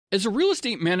As a real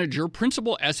estate manager,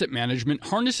 Principal Asset Management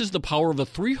harnesses the power of a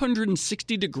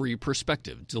 360-degree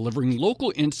perspective, delivering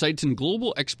local insights and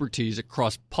global expertise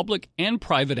across public and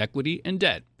private equity and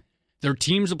debt. Their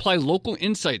teams apply local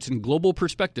insights and global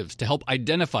perspectives to help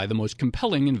identify the most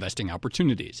compelling investing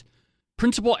opportunities.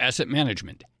 Principal Asset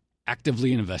Management.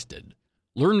 Actively invested.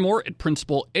 Learn more at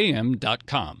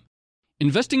principalam.com.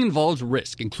 Investing involves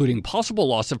risk, including possible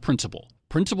loss of principal.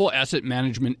 Principal Asset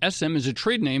Management SM is a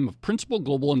trade name of Principal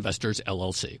Global Investors,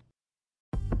 LLC.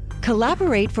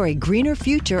 Collaborate for a greener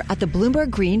future at the Bloomberg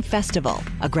Green Festival,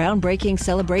 a groundbreaking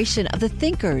celebration of the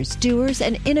thinkers, doers,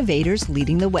 and innovators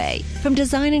leading the way. From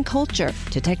design and culture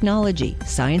to technology,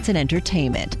 science, and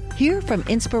entertainment. Hear from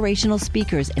inspirational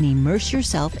speakers and immerse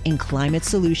yourself in climate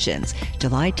solutions.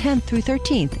 July 10th through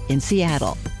 13th in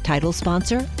Seattle. Title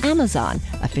sponsor, Amazon.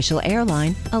 Official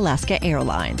airline, Alaska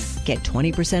Airlines. Get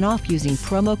 20% off using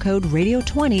promo code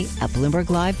radio20 at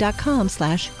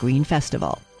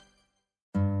bloomberglive.com/greenfestival.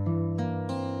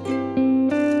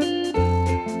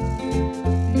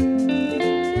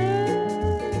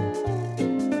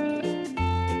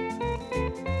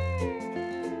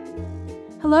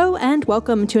 Hello and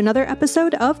welcome to another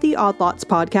episode of the Odd Lots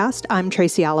podcast. I'm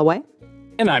Tracy Alloway.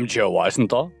 And I'm Joe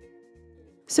Weisenthal.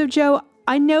 So Joe,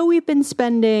 I know we've been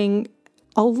spending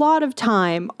a lot of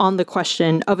time on the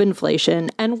question of inflation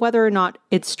and whether or not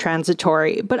it's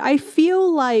transitory, but I feel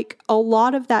like a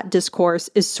lot of that discourse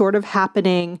is sort of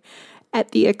happening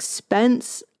at the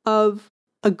expense of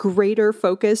a greater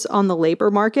focus on the labor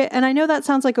market. And I know that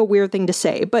sounds like a weird thing to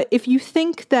say, but if you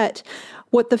think that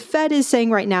what the Fed is saying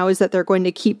right now is that they're going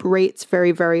to keep rates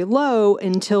very, very low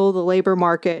until the labor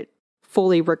market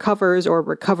fully recovers or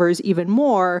recovers even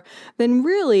more, then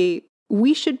really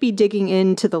we should be digging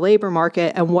into the labor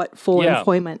market and what full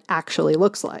employment actually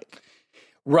looks like.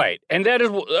 Right. And that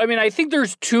is, I mean, I think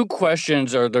there's two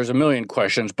questions, or there's a million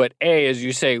questions, but A, as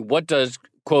you say, what does,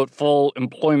 quote, full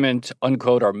employment,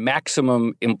 unquote, or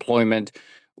maximum employment,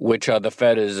 which the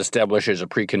Fed has established as a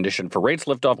precondition for rates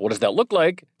liftoff. What does that look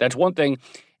like? That's one thing.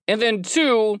 And then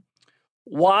two,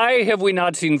 why have we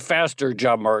not seen faster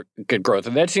job market growth?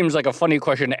 And that seems like a funny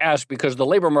question to ask because the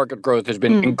labor market growth has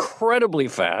been incredibly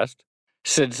fast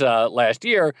since last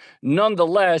year.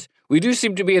 Nonetheless, we do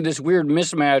seem to be in this weird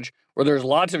mismatch where there's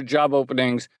lots of job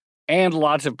openings and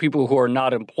lots of people who are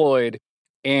not employed.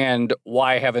 And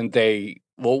why haven't they?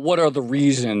 Well, what are the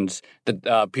reasons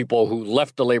that people who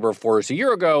left the labor force a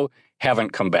year ago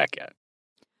haven't come back yet?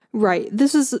 Right.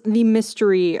 This is the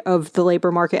mystery of the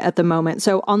labor market at the moment.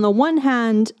 So on the one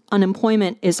hand,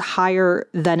 unemployment is higher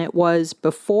than it was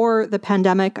before the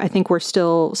pandemic. I think we're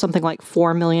still something like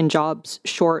 4 million jobs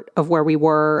short of where we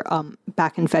were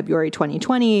back in February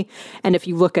 2020. And if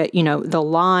you look at, the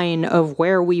line of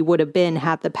where we would have been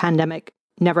had the pandemic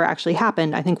never actually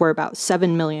happened, I think we're about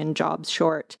 7 million jobs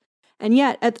short. And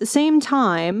yet, at the same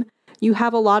time, you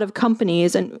have a lot of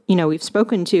companies, and, we've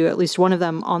spoken to at least one of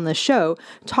them on the show,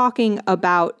 talking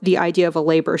about the idea of a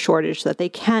labor shortage, that they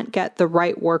can't get the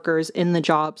right workers in the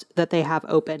jobs that they have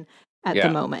open at the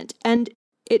moment. And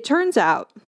it turns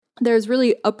out there's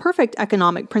really a perfect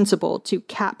economic principle to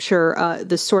capture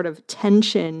this sort of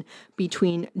tension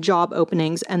between job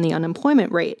openings and the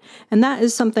unemployment rate. And that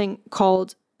is something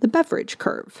called the Beveridge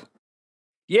curve.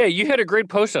 Yeah, you had a great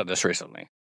post on this recently.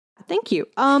 Thank you.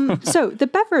 So the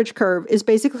Beveridge curve is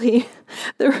basically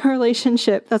the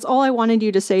relationship. That's all I wanted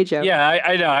you to say, Joe. Yeah,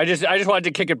 I know. I just wanted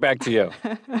to kick it back to you.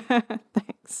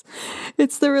 Thanks.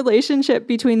 It's the relationship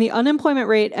between the unemployment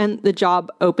rate and the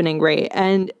job opening rate.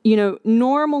 And,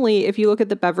 normally if you look at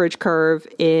the Beveridge curve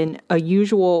in a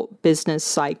usual business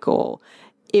cycle,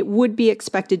 it would be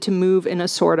expected to move in a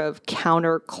sort of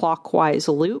counterclockwise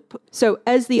loop. So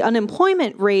as the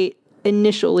unemployment rate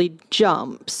initially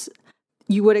jumps,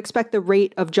 you would expect the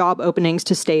rate of job openings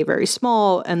to stay very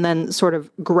small and then sort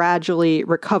of gradually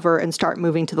recover and start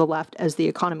moving to the left as the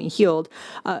economy healed.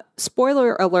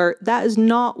 Spoiler alert, that is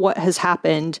not what has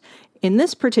happened in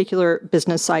this particular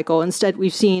business cycle. Instead,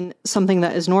 we've seen something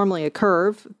that is normally a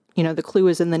curve. The clue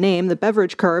is in the name, the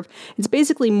Beveridge curve. It's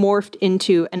basically morphed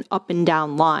into an up and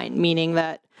down line, meaning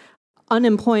that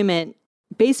unemployment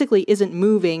basically isn't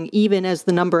moving even as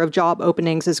the number of job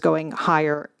openings is going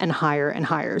higher and higher and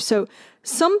higher. So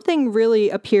something really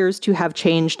appears to have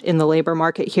changed in the labor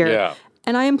market here. Yeah.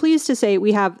 And I am pleased to say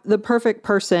we have the perfect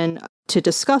person to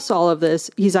discuss all of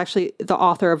this. He's actually the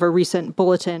author of a recent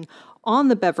bulletin on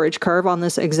the Beveridge curve on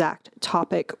this exact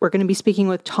topic. We're going to be speaking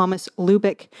with Thomas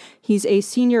Lubick. He's a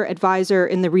senior advisor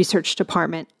in the research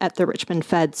department at the Richmond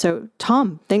Fed. So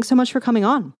Tom, thanks so much for coming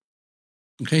on.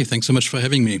 Okay, thanks so much for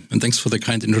having me, and thanks for the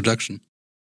kind introduction.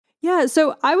 Yeah,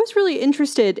 so I was really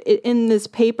interested in this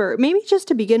paper. Maybe just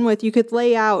to begin with, you could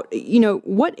lay out,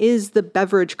 what is the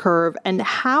beverage curve and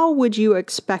how would you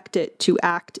expect it to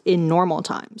act in normal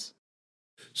times?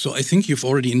 So I think you've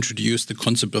already introduced the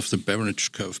concept of the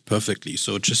beverage curve perfectly.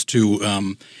 So just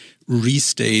to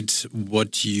restate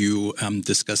what you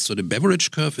discussed. So the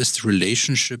beverage curve is the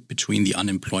relationship between the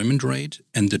unemployment rate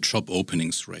and the job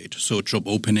openings rate. So job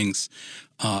openings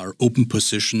are open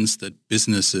positions that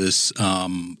businesses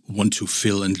want to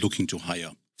fill and looking to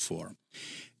hire for.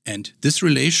 And this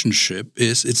relationship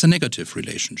it's a negative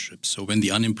relationship. So when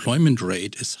the unemployment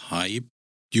rate is high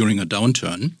during a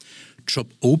downturn,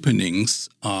 job openings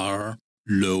are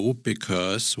low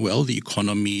because, the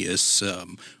economy is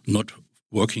not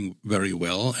working very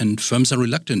well and firms are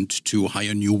reluctant to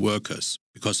hire new workers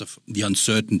because of the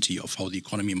uncertainty of how the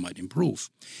economy might improve.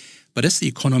 But as the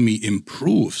economy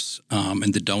improves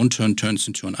and the downturn turns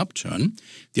into an upturn,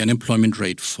 the unemployment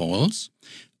rate falls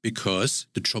because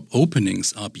the job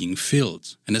openings are being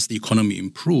filled. And as the economy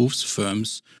improves,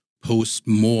 firms post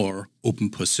more open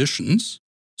positions.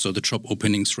 So the job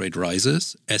openings rate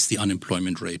rises as the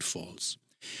unemployment rate falls.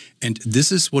 And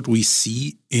this is what we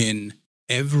see in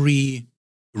every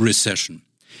recession.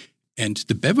 And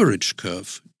the beverage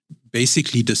curve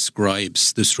basically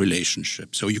describes this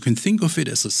relationship. So you can think of it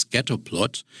as a scatter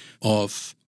plot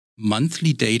of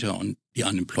monthly data on the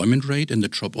unemployment rate and the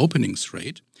job openings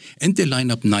rate, and they line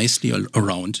up nicely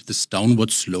around this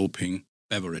downward sloping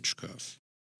beverage curve.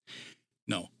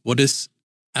 Now, what is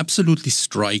absolutely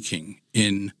striking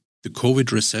in the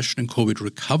COVID recession and COVID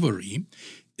recovery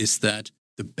is that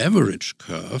the beverage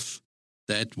curve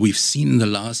that we've seen in the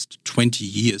last 20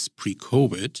 years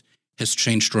pre-COVID has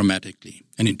changed dramatically,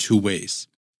 and in two ways.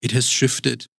 It has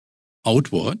shifted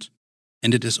outward,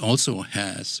 and it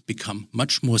has become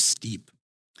much more steep.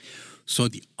 So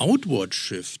the outward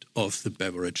shift of the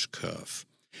beverage curve,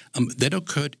 that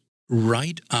occurred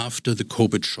right after the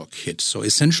COVID shock hit. So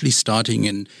essentially starting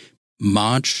in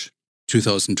March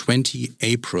 2020,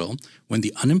 April, when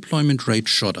the unemployment rate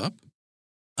shot up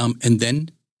and then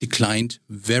declined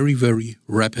very, very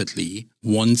rapidly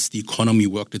once the economy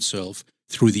worked itself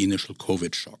through the initial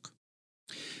COVID shock.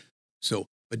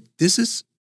 But this is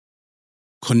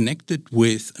connected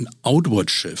with an outward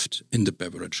shift in the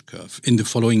beverage curve in the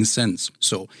following sense.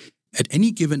 So at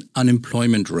any given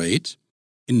unemployment rate,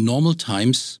 in normal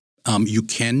times, you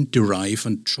can derive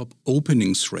a job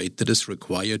openings rate that is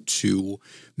required to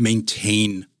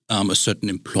maintain a certain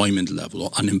employment level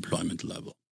or unemployment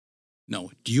level. Now,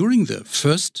 during the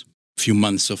first few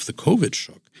months of the COVID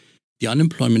shock, the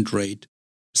unemployment rate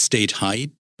stayed high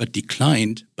but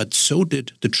declined, but so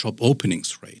did the job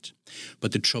openings rate.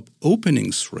 But the job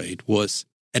openings rate was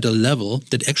at a level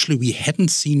that actually we hadn't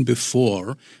seen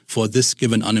before for this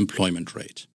given unemployment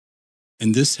rate.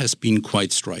 And this has been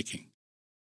quite striking.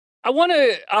 I want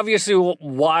to obviously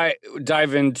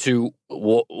dive into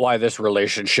why this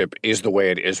relationship is the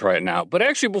way it is right now. But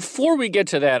actually, before we get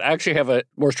to that, I actually have a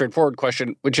more straightforward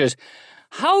question, which is,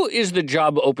 how is the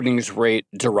job openings rate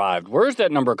derived? Where does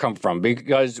that number come from?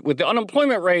 Because with the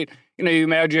unemployment rate, you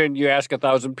imagine you ask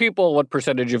 1,000 people, what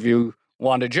percentage of you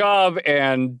want a job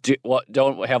and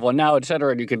don't have one now, et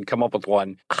cetera, and you can come up with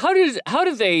one. How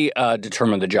do they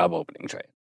determine the job openings rate?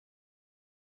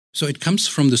 So it comes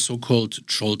from the so-called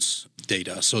JOLTS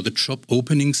data, so the Job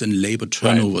Openings and Labor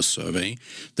Turnover Survey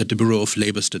that the Bureau of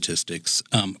Labor Statistics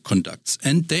conducts.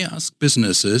 And they ask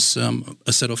businesses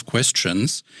a set of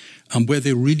questions where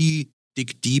they really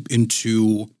dig deep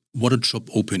into what a job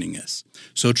opening is.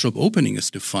 So a job opening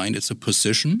is defined as a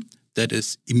position that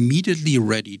is immediately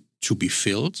ready to be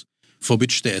filled, for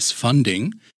which there is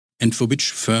funding, and for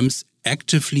which firms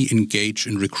actively engage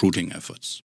in recruiting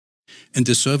efforts. And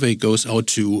the survey goes out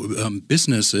to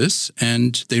businesses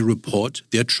and they report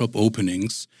their job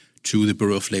openings to the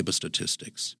Bureau of Labor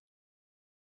Statistics.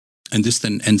 And this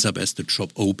then ends up as the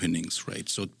job openings rate.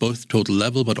 So both total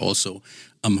level, but also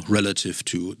relative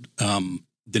to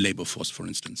the labor force, for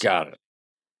instance. Got it.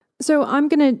 So I'm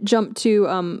going to jump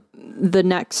to the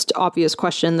next obvious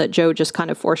question that Joe just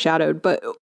kind of foreshadowed. But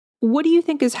what do you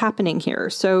think is happening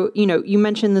here? So, you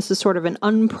mentioned this is sort of an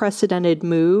unprecedented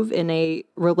move in a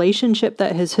relationship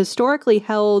that has historically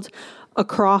held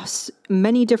across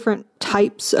many different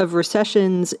types of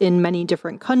recessions in many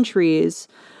different countries.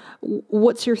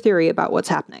 What's your theory about what's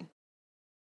happening?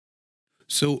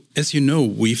 So, as you know,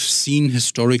 we've seen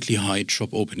historically high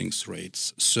job openings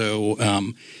rates. So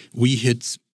we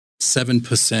hit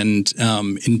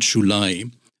 7% in July.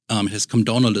 Has come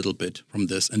down a little bit from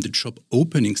this, and the job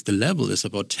openings, the level is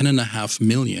about 10.5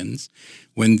 million,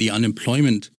 when the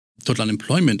total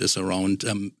unemployment is around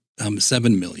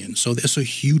 7 million. So there's a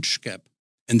huge gap.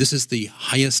 And this is the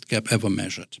highest gap ever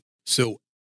measured. So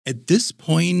at this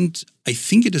point, I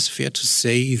think it is fair to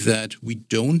say that we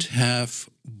don't have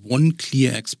one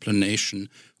clear explanation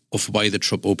of why the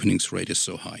job openings rate is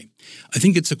so high. I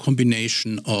think it's a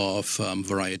combination of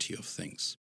variety of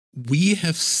things. We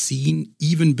have seen,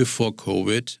 even before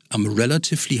COVID,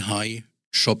 relatively high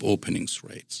job openings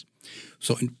rates.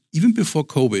 So even before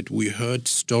COVID, we heard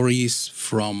stories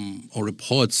from or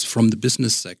reports from the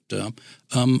business sector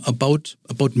about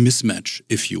mismatch,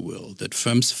 if you will, that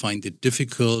firms find it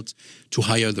difficult to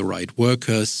hire the right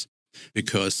workers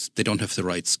because they don't have the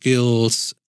right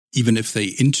skills. Even if they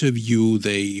interview,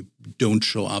 they don't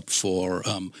show up for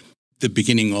the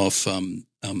beginning of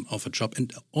a job,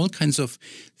 and all kinds of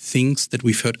things that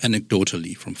we've heard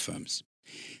anecdotally from firms.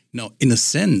 Now, in a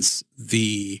sense,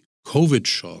 the COVID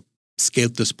shock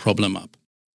scaled this problem up.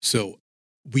 So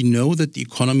we know that the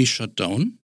economy shut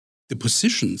down. The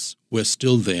positions were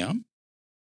still there.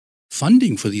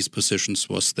 Funding for these positions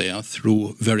was there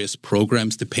through various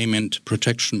programs, the Payment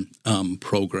Protection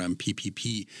Program,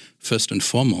 PPP, first and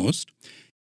foremost.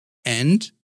 And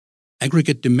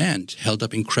aggregate demand held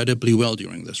up incredibly well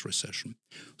during this recession.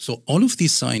 So all of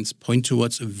these signs point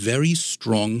towards a very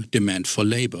strong demand for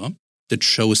labor that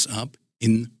shows up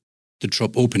in the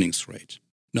job openings rate.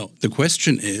 Now, the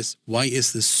question is, why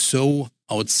is this so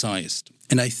outsized?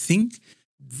 And I think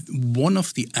one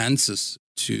of the answers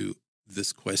to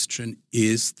this question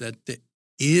is that there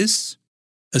is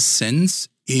a sense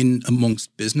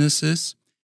amongst businesses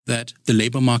that the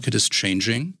labor market is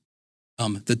changing,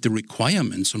 that the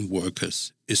requirements on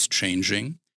workers is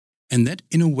changing, and that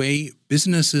in a way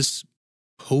businesses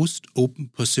post open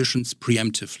positions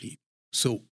preemptively.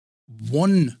 So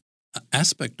one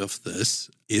aspect of this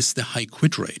is the high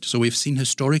quit rate. So we've seen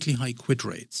historically high quit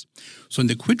rates. So in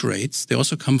the quit rates, they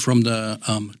also come from the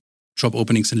Job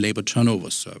Openings and Labor Turnover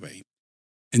Survey.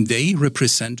 And they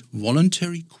represent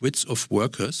voluntary quits of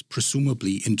workers,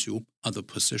 presumably into other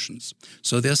positions.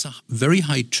 So there's a very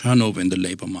high turnover in the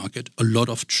labor market, a lot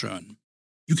of churn.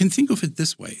 You can think of it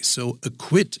this way. So a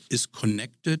quit is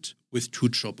connected with two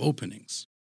job openings.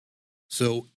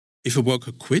 So if a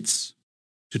worker quits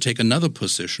to take another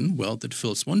position, well, that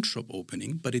fills one job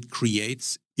opening, but it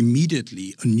creates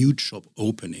immediately a new job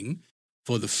opening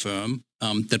for the firm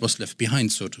that was left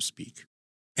behind, so to speak.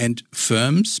 And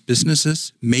firms,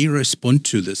 businesses may respond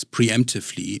to this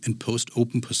preemptively and post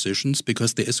open positions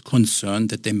because there is concern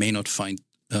that they may not find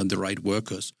the right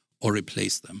workers or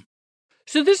replace them.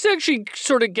 So this actually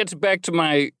sort of gets back to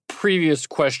my previous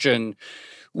question,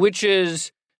 which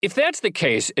is, if that's the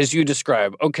case, as you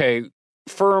describe, okay,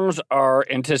 firms are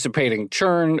anticipating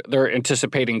churn, they're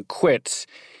anticipating quits.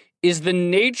 Is the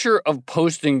nature of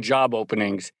posting job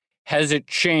openings, has it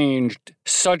changed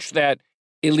such that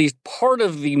at least part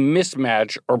of the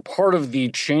mismatch or part of the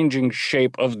changing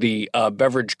shape of the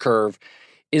beverage curve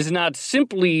is not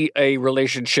simply a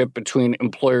relationship between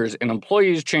employers and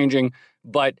employees changing,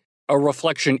 but a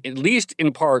reflection, at least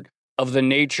in part, of the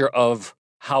nature of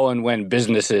how and when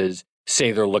businesses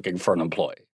say they're looking for an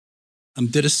employee?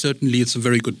 That is certainly, it's a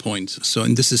very good point. So,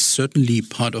 and this is certainly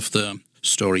part of the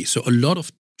story. So a lot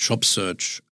of job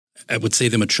search, I would say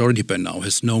the majority by now,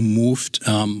 has now moved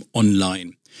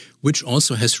online, which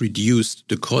also has reduced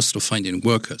the cost of finding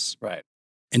workers. Right.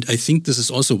 And I think this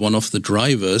is also one of the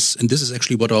drivers, and this is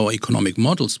actually what our economic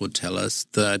models would tell us,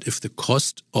 that if the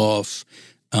cost of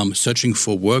searching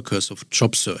for workers, of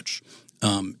job search,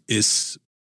 is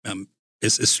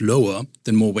lower,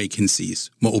 then more vacancies,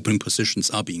 more open positions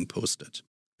are being posted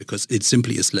because it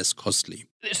simply is less costly.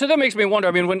 So that makes me wonder,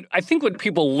 I mean, when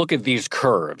people look at these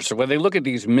curves, when they look at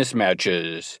these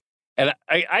mismatches, and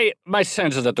my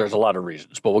sense is that there's a lot of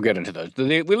reasons, but we'll get into those.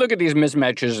 We look at these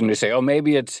mismatches and we say, oh,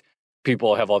 maybe it's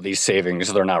people have all these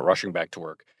savings, they're not rushing back to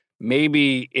work.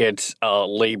 Maybe it's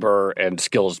labor and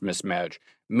skills mismatch.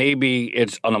 Maybe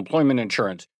it's unemployment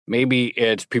insurance. Maybe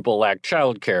it's people lack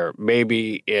childcare.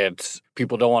 Maybe it's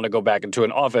people don't want to go back into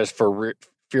an office for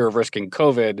fear of risking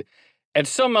COVID. At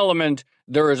some element,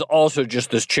 there is also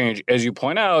just this change, as you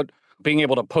point out, being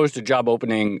able to post a job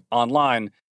opening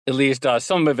online. At least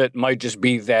some of it might just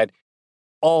be that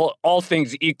all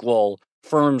things equal,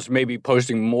 firms may be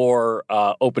posting more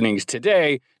openings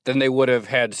today than they would have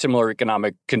had similar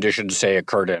economic conditions, say,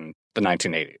 occurred in the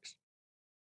 1980s.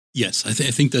 Yes, I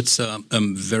think that's a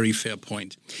very fair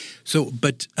point. So,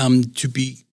 but to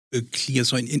be clear,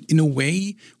 so in a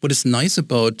way, what is nice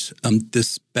about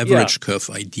this beverage curve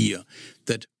idea,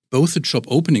 that both the job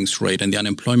openings rate and the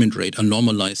unemployment rate are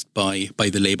normalized by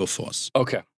the labor force.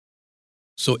 Okay.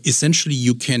 So essentially,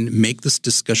 you can make this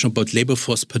discussion about labor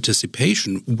force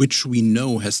participation, which we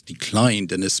know has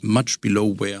declined and is much below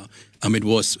where it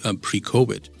was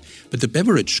pre-COVID. But the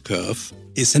Beveridge curve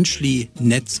essentially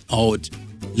nets out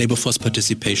labor force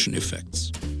participation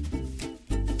effects.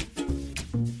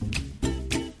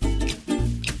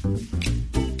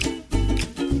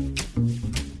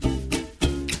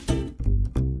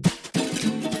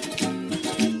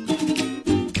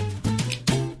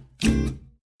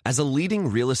 As a leading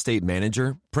real estate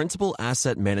manager, Principal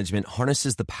Asset Management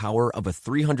harnesses the power of a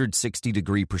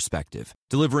 360-degree perspective,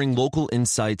 delivering local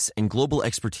insights and global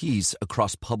expertise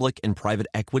across public and private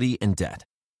equity and debt.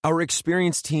 Our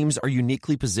experienced teams are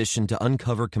uniquely positioned to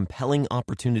uncover compelling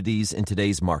opportunities in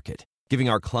today's market, giving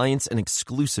our clients an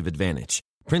exclusive advantage.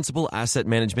 Principal Asset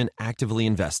Management actively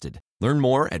invested. Learn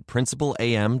more at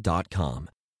principalam.com.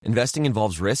 Investing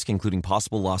involves risk, including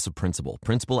possible loss of principal.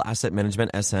 Principal Asset Management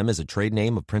SM is a trade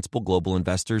name of Principal Global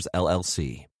Investors,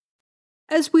 LLC.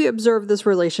 As we observe this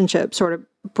relationship sort of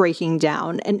breaking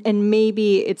down, and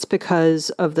maybe it's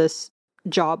because of this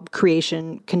job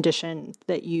creation condition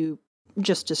that you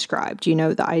just described,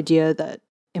 the idea that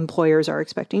employers are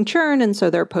expecting churn, and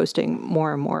so they're posting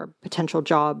more and more potential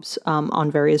jobs on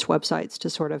various websites to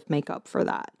sort of make up for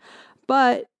that.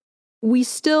 But we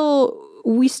still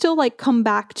come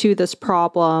back to this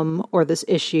problem or this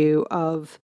issue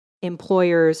of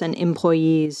employers and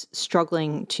employees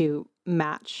struggling to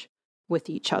match with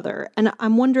each other. And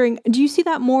I'm wondering, do you see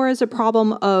that more as a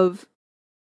problem of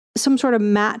some sort of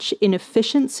match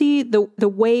inefficiency? The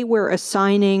way we're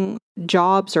assigning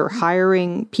jobs or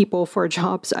hiring people for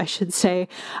jobs, I should say,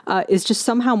 is just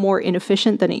somehow more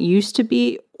inefficient than it used to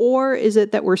be? Or is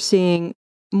it that we're seeing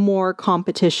more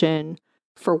competition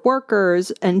for workers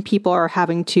and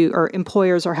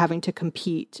employers are having to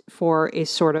compete for a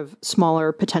sort of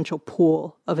smaller potential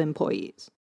pool of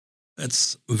employees?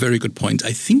 That's a very good point.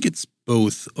 I think it's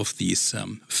both of these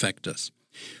factors.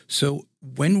 So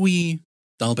when we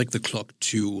dial back the clock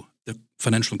to the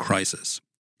financial crisis,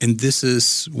 and this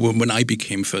is when I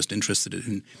became first interested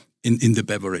in the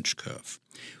Beveridge curve.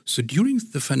 So during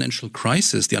the financial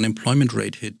crisis, the unemployment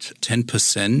rate hit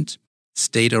 10%,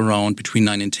 stayed around between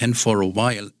 9 and 10 for a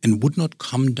while, and would not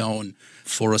come down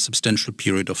for a substantial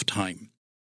period of time.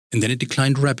 And then it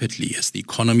declined rapidly as the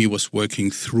economy was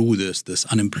working through this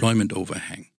unemployment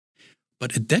overhang.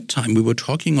 But at that time, we were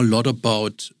talking a lot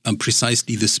about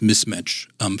precisely this mismatch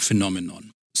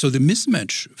phenomenon. So the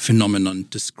mismatch phenomenon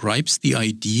describes the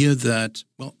idea that,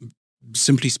 well,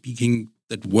 simply speaking,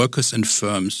 that workers and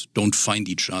firms don't find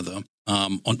each other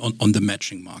on the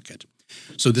matching market.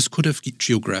 So this could have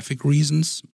geographic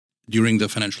reasons. During the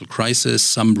financial crisis,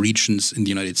 some regions in the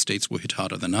United States were hit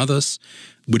harder than others,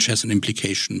 which has an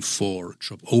implication for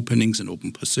job openings and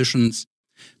open positions.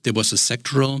 There was a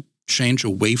sectoral change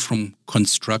away from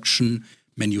construction,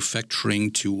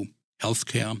 manufacturing to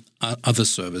healthcare, other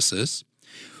services.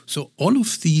 So all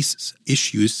of these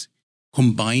issues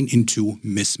combine into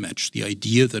mismatch, the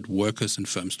idea that workers and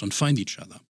firms don't find each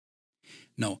other.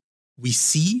 Now, we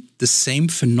see the same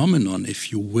phenomenon,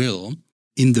 if you will,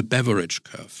 in the Beveridge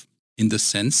curve, in the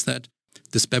sense that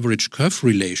this Beveridge curve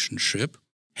relationship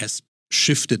has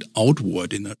shifted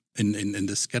outward in the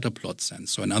scatterplot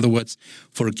sense. So in other words,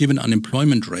 for a given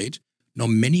unemployment rate, now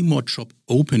many more job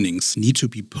openings need to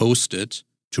be posted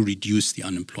to reduce the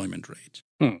unemployment rate.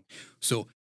 So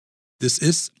this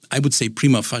is, I would say,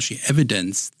 prima facie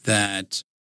evidence that,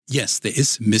 yes, there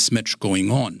is mismatch going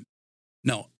on.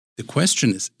 Now, the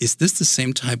question is this the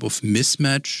same type of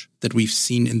mismatch that we've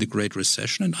seen in the Great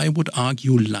Recession? And I would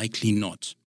argue likely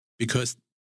not, because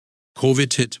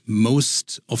COVID hit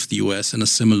most of the US in a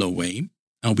similar way.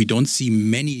 Now, we don't see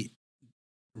many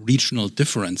regional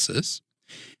differences.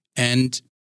 And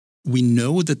we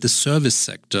know that the service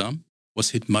sector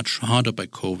was hit much harder by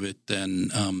COVID than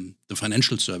the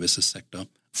financial services sector,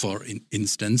 for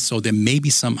instance. So there may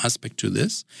be some aspect to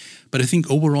this. But I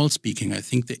think overall speaking, I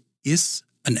think there is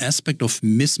an aspect of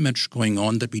mismatch going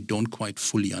on that we don't quite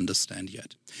fully understand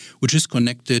yet, which is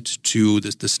connected to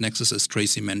this nexus, as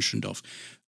Tracy mentioned, of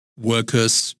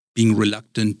workers being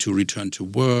reluctant to return to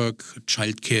work,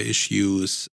 childcare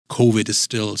issues, COVID is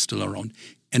still around,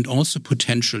 and also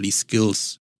potentially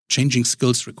changing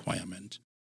skills requirement.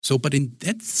 So, but in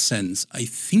that sense, I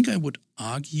think I would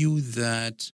argue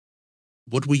that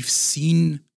what we've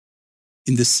seen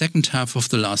in the second half of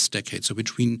the last decade, so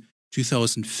between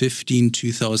 2015,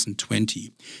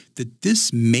 2020, that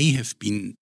this may have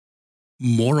been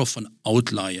more of an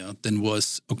outlier than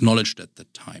was acknowledged at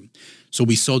that time. So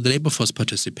we saw the labor force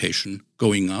participation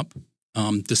going up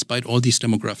despite all these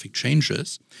demographic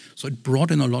changes. So it brought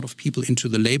in a lot of people into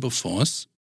the labor force,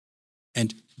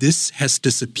 And this has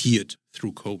disappeared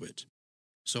through COVID.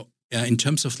 So in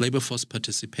terms of labor force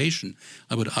participation,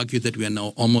 I would argue that we are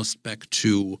now almost back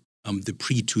to the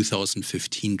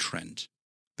pre-2015 trend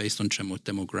based on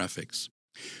demographics.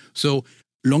 So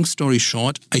long story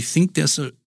short, I think there's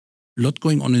a lot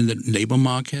going on in the labor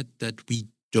market that we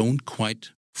don't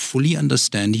quite fully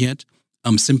understand yet,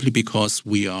 simply because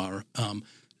we are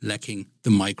lacking the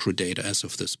microdata as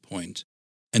of this point.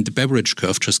 And the Beveridge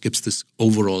curve just gives this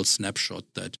overall snapshot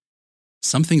that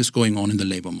something is going on in the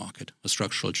labor market, a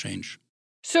structural change.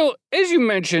 So, as you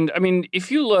mentioned, I mean,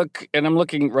 if you look, and I'm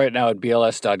looking right now at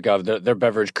BLS.gov, their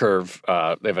Beveridge curve,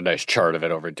 they have a nice chart of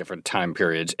it over different time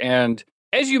periods. And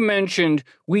as you mentioned,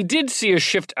 we did see a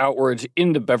shift outwards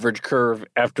in the Beveridge curve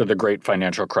after the great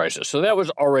financial crisis. So that was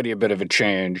already a bit of a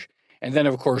change. And then,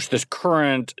 of course, this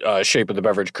current shape of the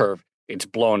Beveridge curve, it's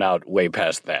blown out way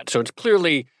past that. So it's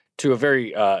clearly to a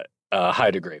very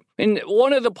high degree. And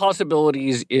one of the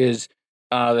possibilities is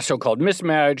the so-called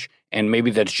mismatch, and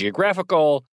maybe that's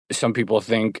geographical. Some people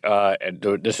think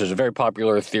this is a very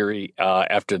popular theory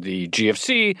after the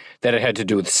GFC, that it had to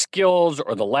do with skills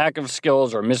or the lack of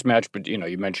skills or mismatch, but,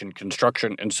 you mentioned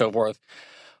construction and so forth.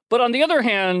 But on the other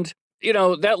hand,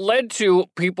 that led to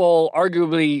people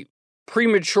arguably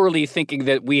prematurely thinking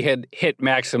that we had hit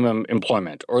maximum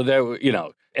employment, or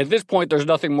that, at this point, there's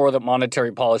nothing more that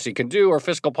monetary policy can do or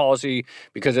fiscal policy,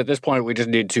 because at this point, we just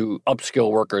need to upskill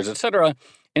workers, et cetera.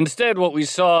 Instead, what we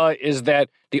saw is that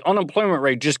the unemployment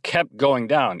rate just kept going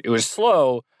down. It was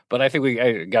slow, but I think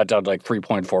we got down to like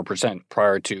 3.4%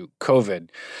 prior to COVID.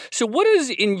 So what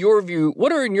are in your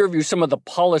view, some of the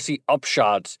policy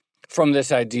upshots from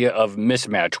this idea of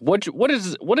mismatch? What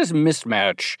is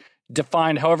mismatch?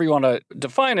 Defined however you want to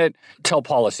define it, tell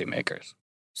policymakers.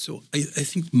 So I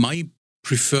think my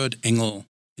preferred angle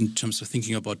in terms of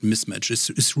thinking about mismatch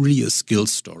is really a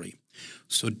skills story.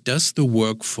 So does the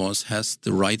workforce has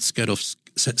the right set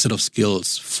of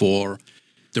skills for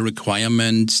the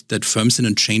requirement that firms in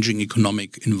a changing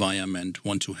economic environment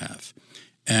want to have?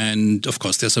 And of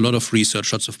course, there's a lot of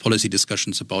research, lots of policy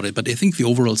discussions about it. But I think the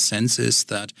overall sense is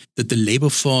that the labor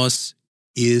force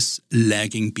is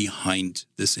lagging behind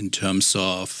this in terms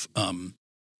of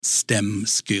STEM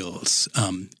skills,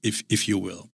 if you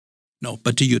will. No,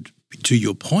 but to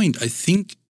your point, I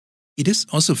think it is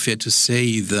also fair to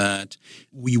say that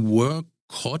we were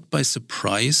caught by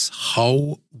surprise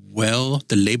how well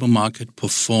the labor market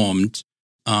performed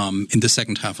in the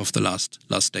second half of the last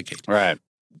decade, right?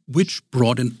 Which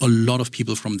brought in a lot of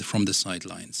people from the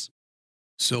sidelines.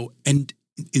 So, and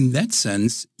in that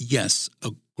sense, yes,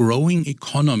 a growing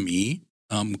economy,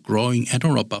 growing at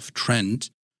or above trend,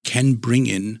 can bring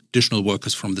in additional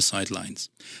workers from the sidelines.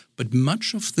 But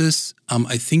much of this,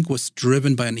 I think, was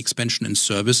driven by an expansion in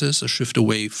services, a shift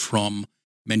away from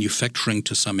manufacturing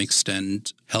to some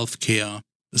extent. Healthcare,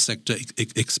 the sector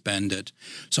expanded.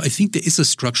 So I think there is a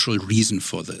structural reason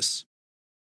for this.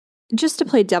 Just to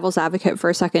play devil's advocate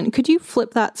for a second, could you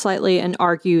flip that slightly and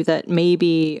argue that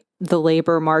maybe the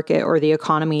labor market or the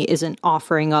economy isn't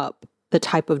offering up the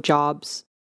type of jobs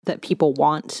that people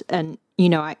want? And,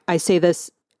 I say this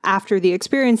after the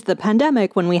experience of the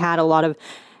pandemic, when we had a lot of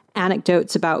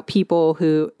anecdotes about people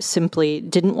who simply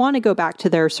didn't want to go back to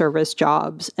their service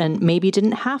jobs and maybe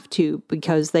didn't have to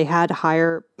because they had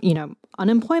higher,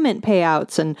 unemployment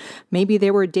payouts, and maybe they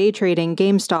were day trading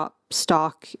GameStop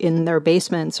stock in their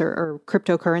basements or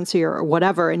cryptocurrency or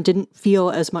whatever, and didn't feel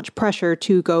as much pressure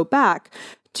to go back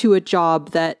to a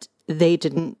job that they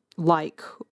didn't like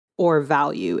or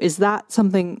value. Is that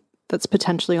something that's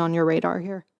potentially on your radar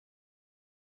here?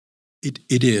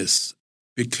 It is,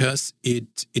 because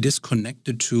it is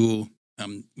connected to,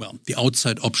 the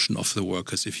outside option of the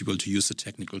workers, if you will, to use a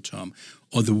technical term,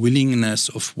 or the willingness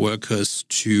of workers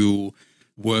to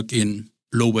work in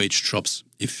low-wage jobs,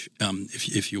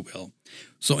 if you will.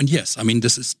 So, and yes,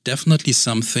 this is definitely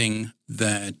something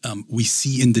that we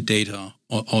see in the data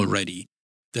already,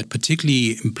 that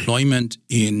particularly employment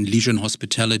in leisure and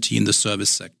hospitality in the service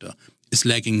sector is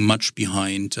lagging much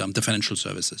behind the financial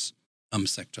services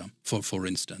sector, for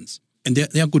instance. And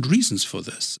there are good reasons for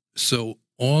this. So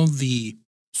all the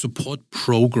support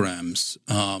programs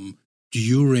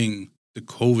during the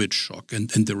COVID shock and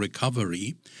the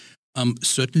recovery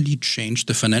certainly changed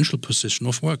the financial position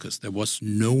of workers. There was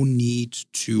no need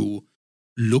to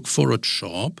look for a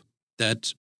job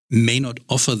that may not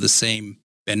offer the same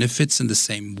benefits and the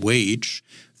same wage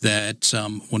that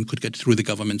one could get through the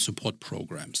government support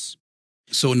programs.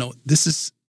 So now this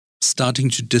is starting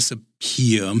to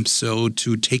disappear. So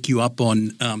to take you up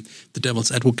on the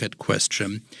devil's advocate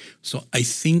question, so I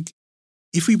think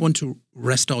if we want to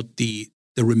rest out the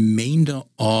remainder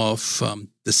of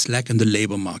the slack in the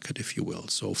labor market, if you will.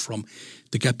 So from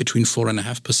the gap between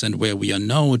 4.5% where we are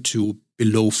now to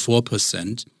below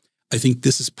 4%, I think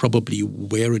this is probably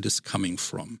where it is coming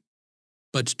from.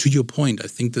 But to your point, I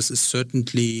think this is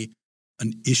certainly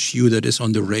an issue that is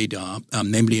on the radar,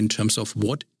 namely in terms of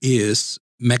what is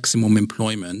maximum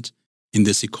employment in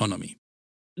this economy.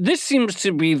 This seems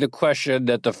to be the question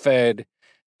that the Fed,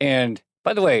 and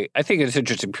by the way, I think it's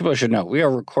interesting. People should know we are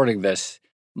recording this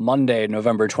Monday,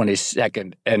 November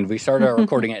 22nd, and we started our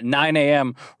recording at 9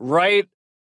 a.m. right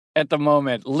at the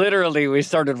moment. Literally, we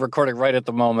started recording right at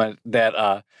the moment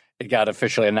that it got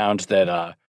officially announced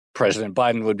that President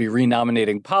Biden would be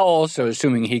renominating Powell. So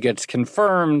assuming he gets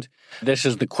confirmed, this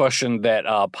is the question that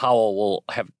Powell will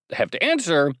have to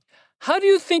answer. How do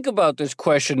you think about this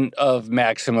question of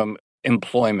maximum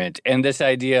employment and this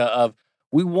idea of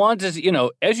we want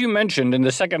to, as you mentioned, in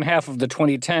the second half of the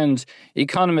 2010s,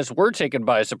 economists were taken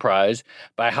by surprise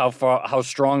by how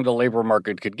strong the labor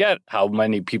market could get, how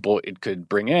many people it could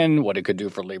bring in, what it could do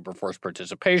for labor force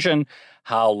participation,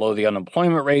 how low the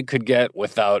unemployment rate could get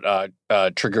without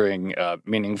triggering a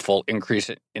meaningful increase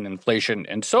in inflation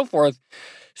and so forth.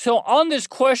 So on this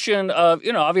question of,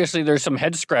 obviously there's some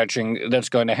head scratching that's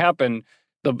going to happen.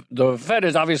 The Fed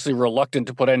is obviously reluctant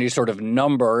to put any sort of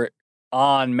number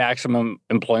on maximum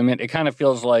employment. It kind of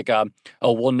feels like,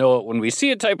 we'll know it when we see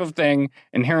it type of thing,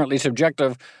 inherently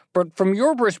subjective. But from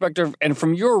your perspective and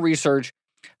from your research,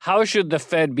 how should the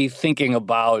Fed be thinking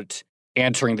about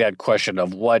answering that question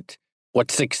of what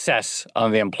success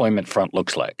on the employment front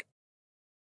looks like?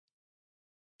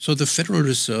 So the Federal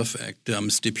Reserve Act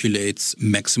stipulates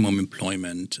maximum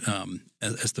employment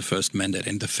as the first mandate.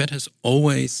 And the Fed has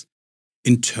always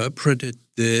interpreted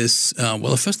this,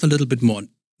 first a little bit more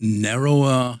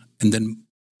narrower and then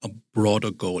a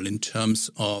broader goal in terms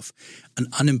of an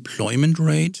unemployment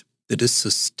rate that is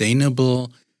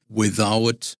sustainable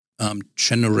without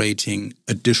generating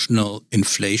additional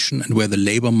inflation, and where the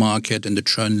labor market and the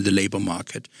churn in the labor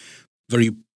market, very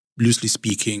loosely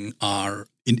speaking, are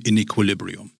in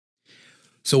equilibrium.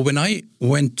 So when I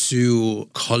went to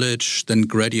college, then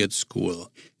graduate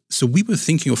school, so we were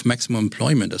thinking of maximum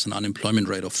employment as an unemployment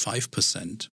rate of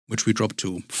 5%, which we dropped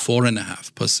to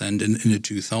 4.5% in the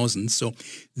 2000s. So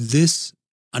this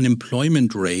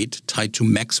unemployment rate tied to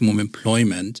maximum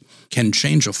employment can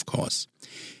change, of course.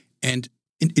 And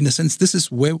in a sense, this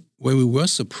is where we were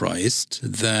surprised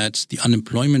that the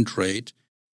unemployment rate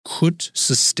could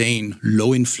sustain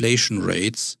low inflation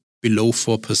rates below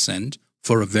 4%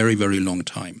 for a very, very long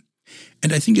time.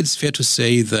 And I think it's fair to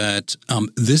say that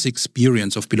this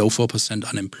experience of below 4%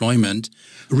 unemployment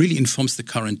really informs the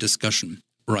current discussion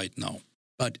right now.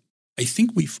 But I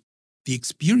think the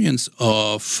experience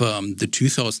of the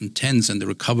 2010s and the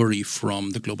recovery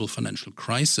from the global financial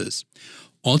crisis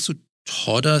also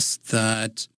taught us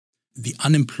that the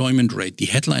unemployment rate, the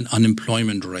headline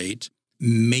unemployment rate,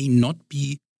 may not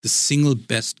be the single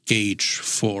best gauge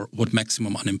for what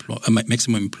maximum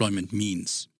employment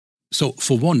means. So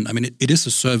for one, it is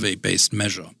a survey-based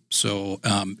measure. So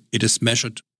it is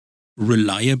measured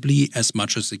reliably as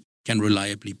much as it can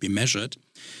reliably be measured,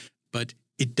 but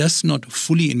it does not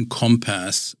fully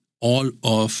encompass all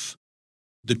of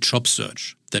the job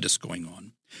search that is going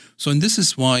on. So, and this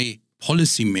is why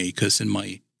policymakers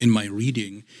in my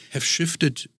reading have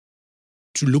shifted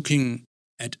to looking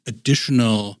at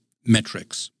additional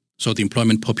metrics. So the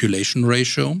employment population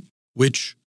ratio,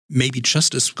 which may be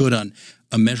just as good on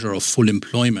a measure of full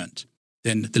employment,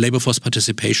 then the labor force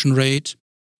participation rate,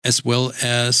 as well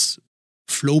as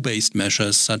flow-based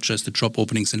measures such as the job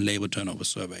openings and labor turnover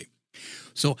survey.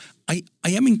 So I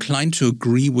am inclined to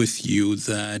agree with you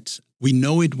that we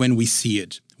know it when we see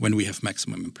it, when we have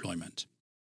maximum employment.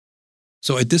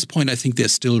 So at this point, I think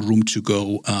there's still room to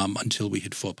go until we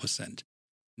hit 4%.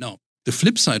 Now, the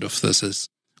flip side of this is,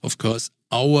 of course,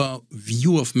 our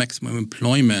view of maximum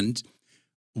employment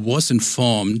was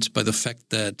informed by the fact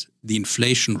that the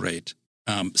inflation rate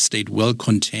stayed well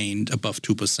contained above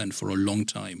 2% for a long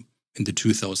time in the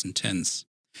 2010s.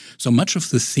 So much of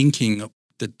the thinking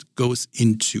that goes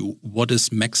into what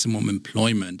is maximum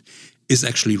employment is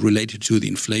actually related to the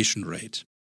inflation rate,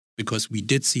 because we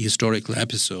did see historical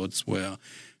episodes where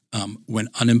when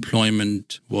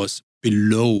unemployment was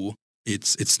below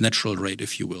its natural rate,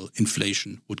 if you will,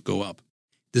 inflation would go up.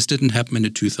 This didn't happen in the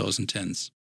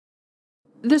 2010s.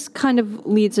 This kind of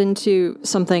leads into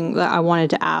something that I wanted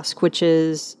to ask, which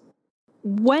is,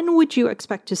 when would you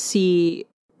expect to see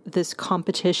this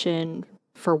competition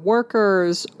for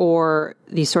workers or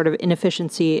the sort of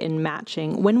inefficiency in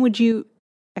matching? When would you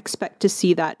expect to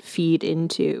see that feed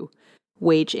into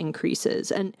wage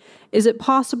increases? And is it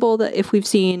possible that if we've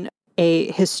seen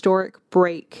a historic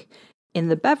break in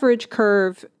the beverage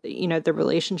curve, the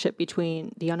relationship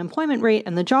between the unemployment rate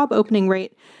and the job opening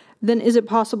rate, then is it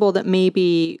possible that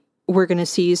maybe we're going to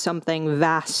see something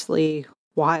vastly,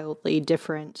 wildly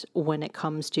different when it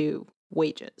comes to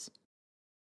wages?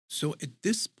 So at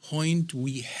this point,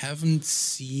 we haven't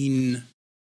seen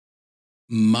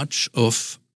much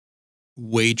of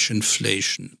wage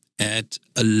inflation at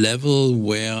a level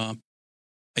where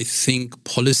I think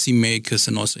policymakers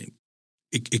and also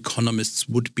economists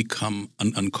would become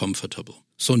uncomfortable.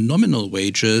 So nominal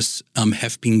wages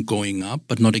have been going up,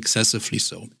 but not excessively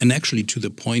so. And actually to the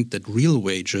point that real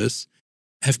wages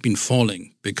have been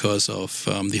falling because of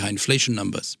the high inflation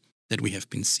numbers that we have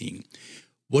been seeing.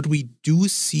 What we do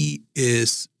see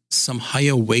is some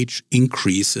higher wage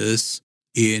increases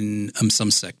in some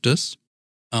sectors.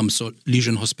 So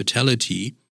leisure and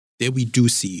hospitality, there we do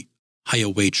see higher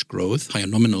wage growth, higher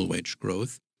nominal wage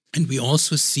growth. And we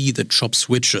also see the job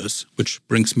switchers, which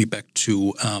brings me back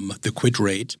to the quit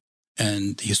rate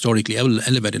and the historically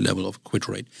elevated level of quit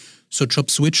rate. So job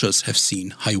switchers have seen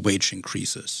high wage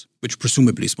increases, which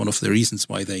presumably is one of the reasons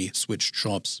why they switched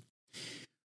jobs.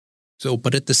 So,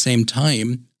 but at the same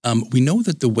time, we know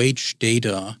that the wage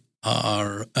data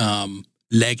are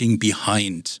lagging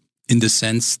behind in the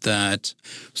sense that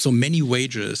so many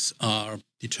wages are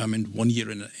determined 1 year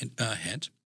ahead.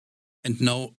 And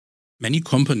now many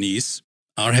companies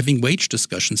are having wage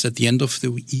discussions at the end of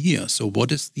the year. So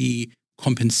what is the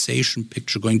compensation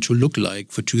picture going to look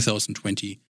like for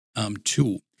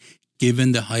 2022,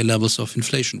 given the high levels of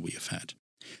inflation we have had?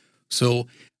 So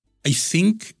I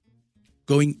think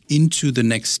going into the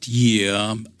next year,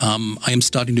 I am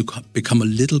starting to become a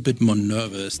little bit more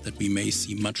nervous that we may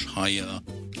see much higher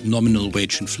nominal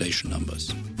wage inflation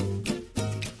numbers.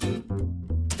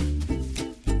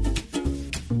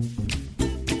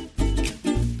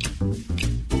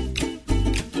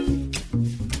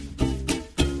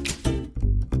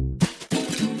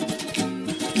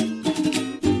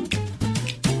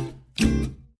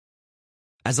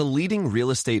 As a leading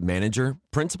real estate manager,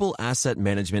 Principal Asset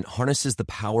Management harnesses the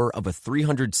power of a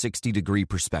 360-degree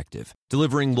perspective,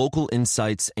 delivering local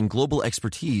insights and global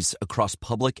expertise across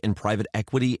public and private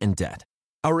equity and debt.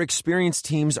 Our experienced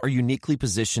teams are uniquely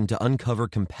positioned to uncover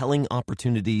compelling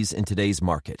opportunities in today's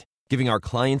market, giving our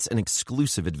clients an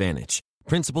exclusive advantage.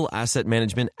 Principal Asset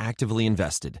Management actively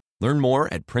invested. Learn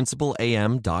more at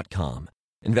principalam.com.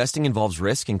 Investing involves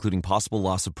risk, including possible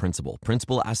loss of principal.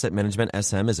 Principal Asset Management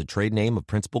SM is a trade name of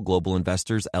Principal Global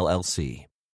Investors, LLC.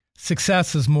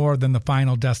 Success is more than the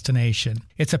final destination.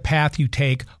 It's a path you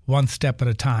take one step at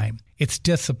a time. It's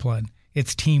discipline,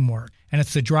 it's teamwork, and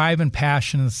it's the drive and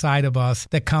passion inside of us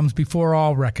that comes before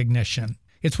all recognition.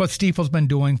 It's what Stifel's been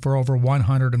doing for over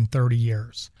 130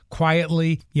 years.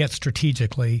 Quietly, yet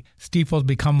strategically, Stifel's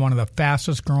become one of the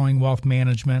fastest growing wealth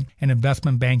management and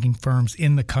investment banking firms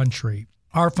in the country.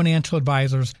 Our financial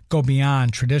advisors go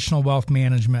beyond traditional wealth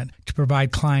management to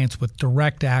provide clients with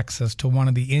direct access to one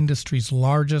of the industry's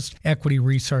largest equity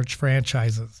research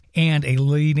franchises and a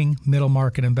leading middle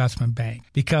market investment bank.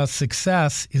 Because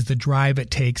success is the drive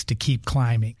it takes to keep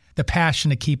climbing, the passion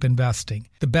to keep investing,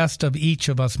 the best of each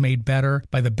of us made better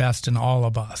by the best in all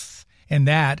of us. And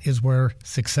that is where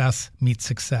success meets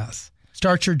success.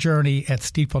 Start your journey at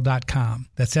Stifel.com.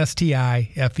 That's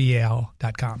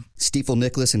Stifel.com. Stifel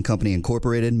Nicholas and Company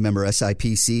Incorporated, member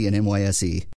SIPC and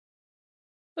NYSE.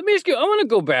 Let me ask you, I want to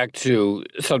go back to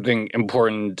something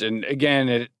important. And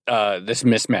again, this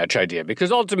mismatch idea,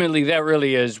 because ultimately that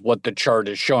really is what the chart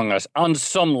is showing us on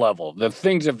some level. The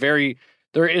things that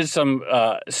there is some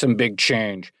big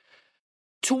change.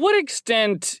 To what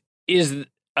extent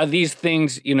are these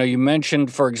things, you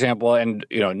mentioned, for example, and,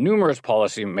 numerous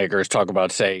policymakers talk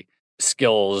about, say,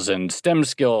 skills and STEM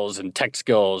skills and tech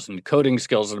skills and coding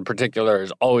skills in particular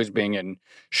as always being in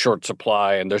short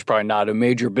supply. And there's probably not a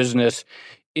major business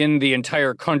in the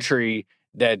entire country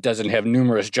that doesn't have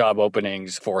numerous job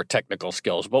openings for technical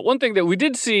skills. But one thing that we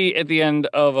did see at the end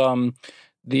of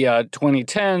the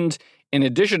 2010s, in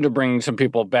addition to bringing some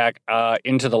people back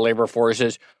into the labor force,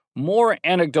 is more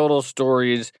anecdotal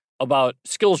stories about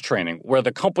skills training, where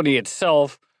the company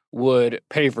itself would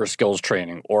pay for skills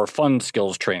training or fund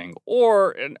skills training,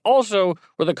 and also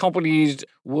where the companies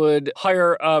would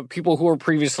hire people who were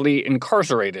previously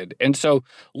incarcerated. And so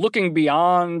looking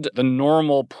beyond the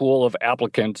normal pool of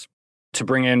applicants to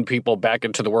bring in people back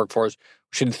into the workforce,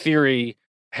 which in theory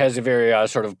has a very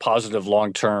sort of positive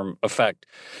long-term effect.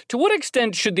 To what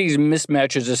extent should these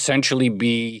mismatches essentially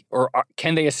be, or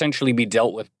can they essentially be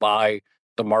dealt with by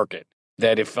the market?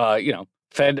 That if,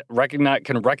 Fed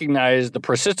can recognize the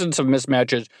persistence of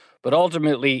mismatches, but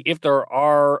ultimately, if there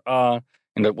are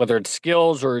And whether it's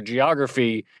skills or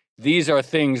geography, these are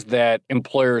things that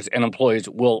employers and employees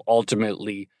will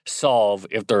ultimately solve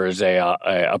if there is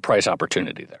a price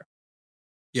opportunity there.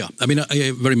 Yeah, I mean,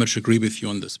 I very much agree with you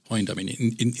on this point. I mean,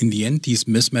 in the end, these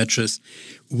mismatches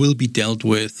will be dealt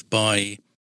with by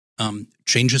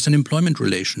changes in employment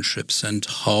relationships and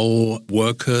how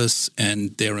workers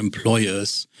and their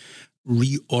employers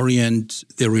reorient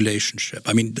their relationship.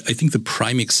 I mean, I think the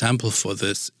prime example for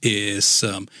this is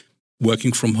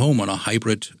working from home on a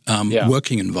hybrid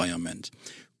working environment,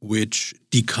 which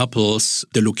decouples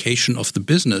the location of the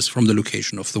business from the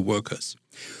location of the workers.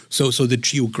 So the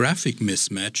geographic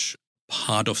mismatch,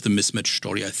 part of the mismatch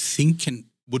story, I think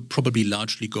would probably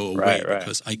largely go away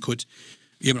because I could,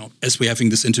 as we're having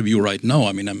this interview right now,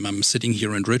 I mean, I'm sitting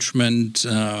here in Richmond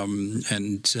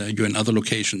and you're in other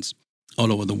locations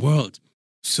all over the world.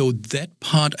 So that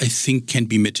part, I think, can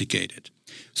be mitigated.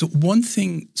 So one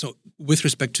thing, with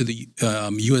respect to the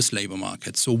U.S. labor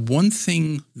market, so one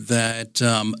thing that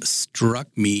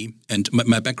struck me, and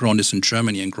my background is in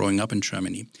Germany and growing up in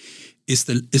Germany, is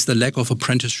the lack of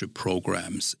apprenticeship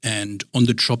programs and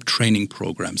on-the-job training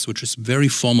programs, which is very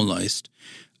formalized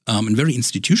and very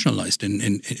institutionalized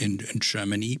in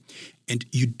Germany. And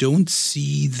you don't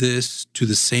see this to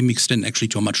the same extent, actually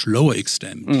to a much lower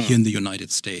extent, here in the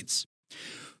United States.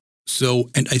 So,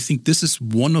 and I think this is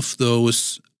one of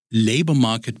those labor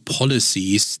market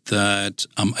policies that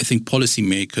I think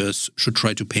policymakers should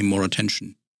try to pay more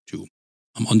attention to.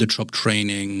 On-the-job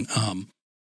training,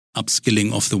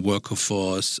 upskilling of the worker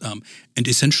force, and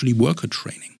essentially worker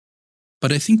training.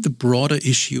 But I think the broader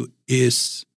issue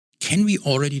is, can we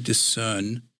already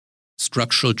discern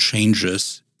structural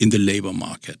changes in the labor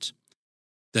market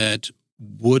that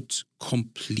would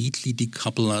completely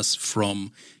decouple us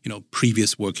from,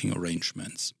 previous working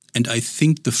arrangements? And I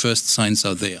think the first signs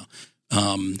are there.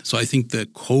 So I think the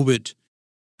COVID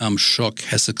shock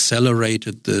has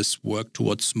accelerated this work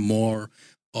towards more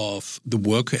of the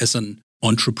worker as an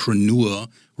entrepreneur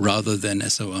rather than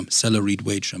as a salaried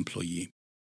wage employee.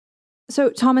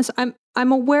 So, Thomas,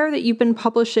 I'm aware that you've been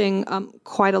publishing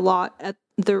quite a lot at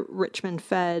the Richmond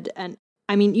Fed, and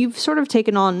I mean, you've sort of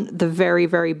taken on the very,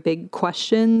 very big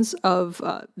questions of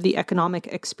the economic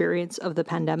experience of the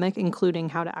pandemic, including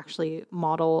how to actually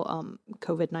model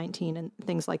COVID-19 and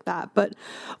things like that. But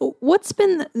what's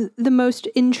been the most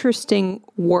interesting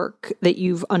work that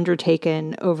you've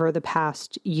undertaken over the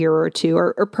past year or two,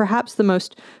 or perhaps the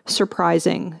most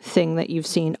surprising thing that you've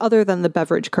seen, other than the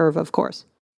beverage curve, of course?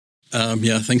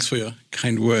 Thanks for your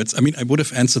kind words. I mean, I would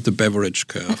have answered the beverage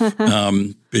curve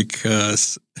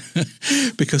because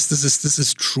this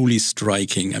is truly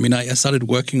striking. I mean, I started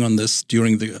working on this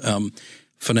during the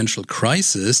financial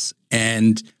crisis,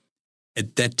 and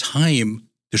at that time,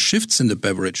 the shifts in the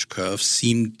beverage curve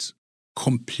seemed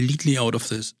completely out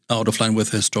of line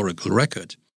with the historical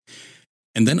record.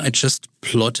 And then I just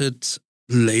plotted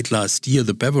late last year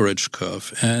the beverage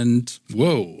curve, and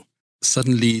whoa!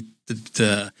 Suddenly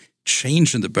the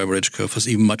change in the beverage curve was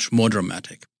even much more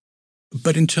dramatic.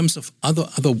 But in terms of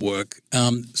other work,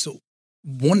 so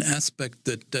one aspect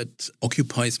that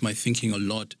occupies my thinking a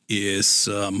lot is,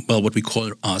 what we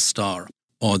call R-star,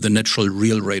 or the natural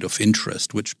real rate of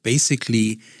interest, which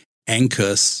basically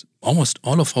anchors almost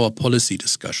all of our policy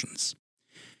discussions.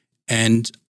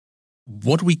 And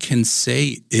what we can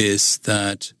say is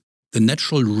that the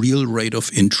natural real rate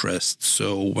of interest,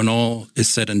 so when all is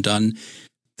said and done,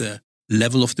 the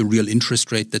level of the real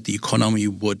interest rate that the economy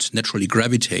would naturally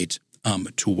gravitate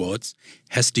towards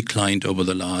has declined over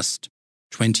the last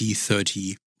 20,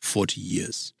 30, 40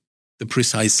 years. The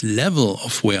precise level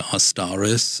of where R-star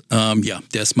is,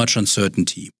 there's much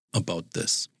uncertainty about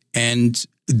this. And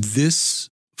this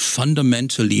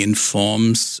fundamentally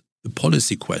informs the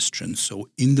policy question. So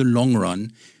in the long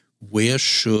run, where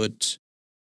should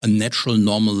a natural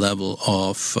normal level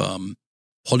of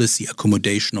policy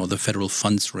accommodation or the federal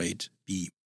funds rate be?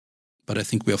 But I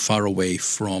think we are far away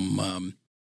from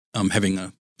having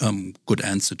a good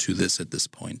answer to this at this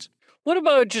point. What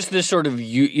about just this sort of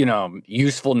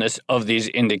usefulness of these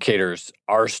indicators,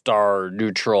 R-star,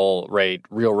 neutral rate,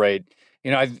 real rate?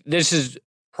 This is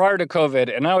prior to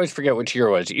COVID, and I always forget which year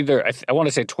it was. Either I want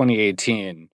to say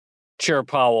 2018. Chair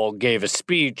Powell gave a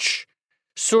speech,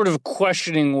 sort of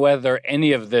questioning whether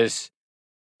any of these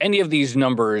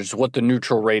numbers, what the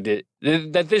neutral rate is,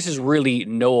 that this is really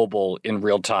knowable in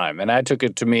real time. And I took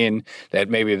it to mean that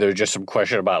maybe there's just some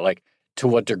question about, to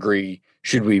what degree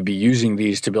should we be using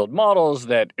these to build models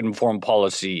that inform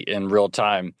policy in real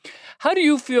time? How do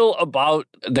you feel about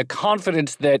the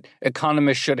confidence that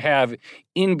economists should have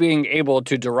in being able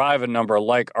to derive a number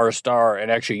like R-star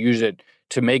and actually use it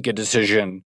to make a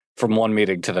decision from one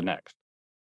meeting to the next?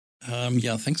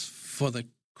 Thanks for the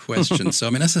question.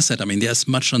 So, as I said, there's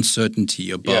much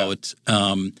uncertainty about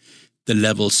the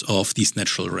levels of these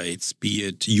natural rates, be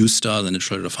it U star, the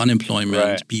natural rate of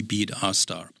unemployment, be it R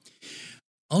star.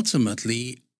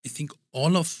 Ultimately, I think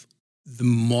all of the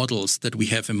models that we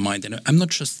have in mind, and I'm not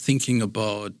just thinking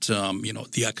about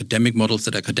the academic models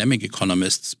that academic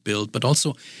economists build, but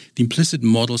also the implicit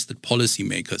models that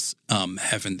policymakers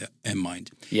have in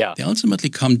mind. Yeah. They ultimately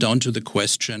come down to the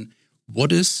question,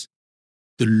 what is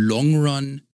the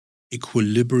long-run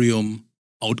equilibrium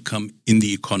outcome in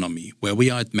the economy, where we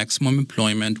are at maximum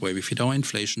employment, where we fit our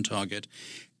inflation target,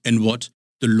 and what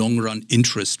the long-run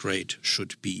interest rate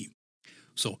should be.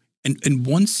 So, and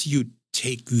once you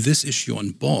take this issue on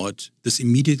board, this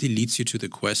immediately leads you to the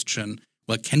question,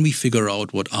 well, can we figure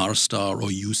out what R star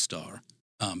or U star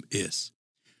is?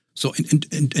 So,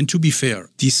 and to be fair,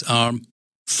 these are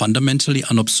fundamentally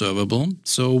unobservable.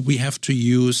 So we have to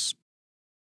use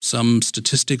some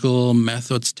statistical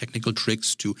methods, technical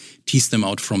tricks to tease them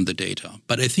out from the data.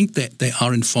 But I think that they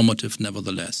are informative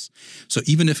nevertheless. So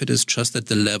even if it is just at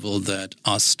the level that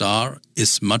R star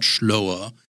is much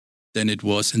lower than it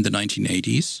was in the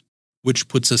 1980s, which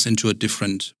puts us into a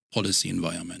different policy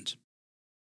environment.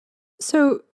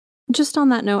 So just on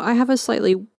that note, I have a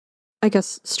slightly,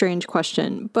 strange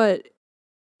question. But,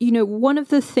 one of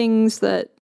the things that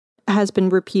has been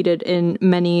repeated in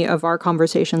many of our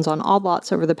conversations on Odd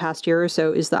Lots over the past year or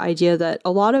so is the idea that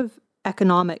a lot of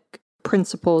economic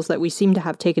principles that we seem to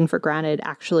have taken for granted,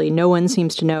 actually, no one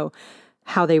seems to know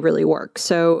how they really work.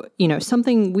 So,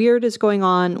 something weird is going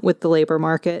on with the labor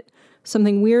market.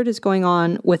 Something weird is going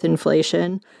on with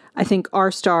inflation. I think R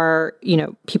star,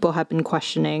 people have been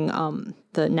questioning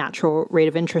the natural rate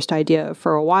of interest idea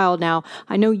for a while now.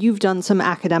 I know you've done some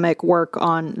academic work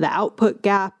on the output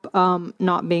gap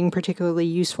not being particularly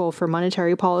useful for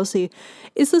monetary policy.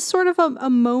 Is this sort of a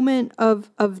moment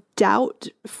of doubt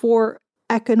for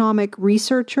economic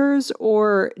researchers,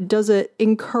 or does it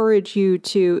encourage you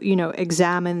to,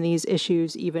 examine these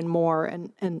issues even more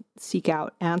and seek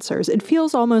out answers? It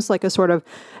feels almost like a sort of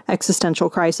existential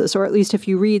crisis, or at least if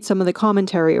you read some of the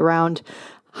commentary around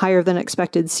higher than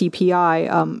expected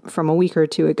CPI from a week or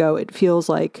two ago, it feels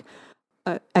like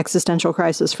an existential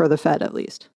crisis for the Fed, at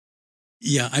least.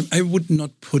 Yeah, I would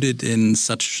not put it in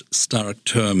such stark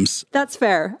terms. That's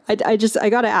fair. I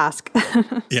got to ask.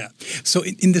 Yeah. So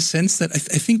in the sense that I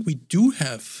think we do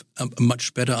have a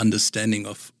much better understanding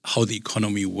of how the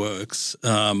economy works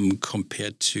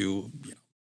compared to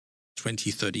 20,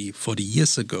 30, 40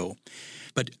 years ago.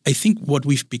 But I think what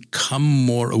we've become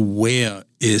more aware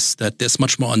is that there's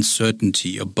much more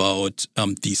uncertainty about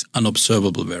these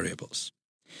unobservable variables.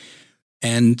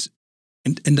 And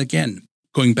again,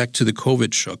 going back to the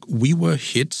COVID shock, we were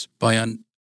hit by a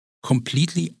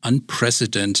completely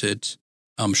unprecedented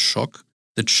shock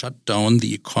that shut down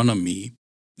the economies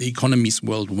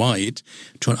worldwide,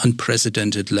 to an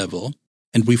unprecedented level.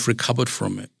 And we've recovered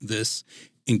from this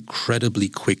incredibly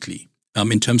quickly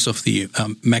in terms of the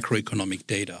macroeconomic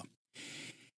data.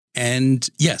 And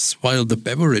yes, while the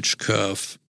Beveridge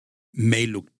curve may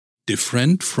look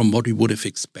different from what we would have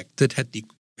expected had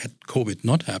COVID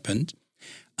not happened,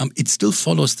 it still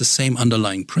follows the same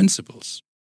underlying principles.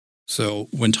 So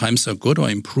when times are good or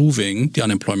improving, the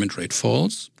unemployment rate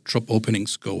falls, job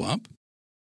openings go up.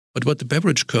 But what the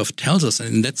Beveridge curve tells us,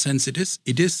 and in that sense it is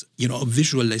a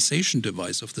visualization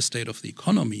device of the state of the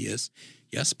economy, is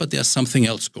yes, but there's something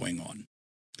else going on.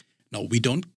 Now, we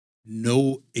don't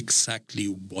know exactly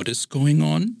what is going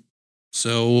on,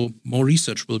 so more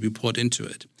research will be poured into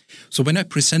it. So when I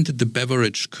presented the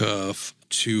Beveridge curve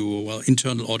to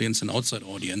internal audience and outside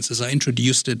audiences, I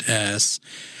introduced it as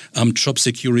job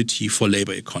security for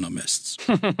labor economists.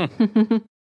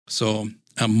 So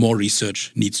more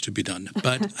research needs to be done.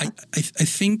 But I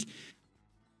think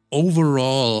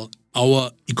overall,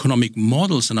 our economic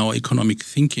models and our economic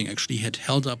thinking actually had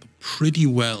held up pretty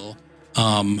well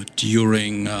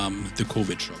during the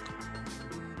COVID shock.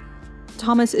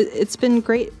 Thomas, it's been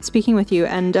great speaking with you.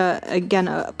 And again,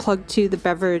 a plug to the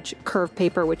Beveridge curve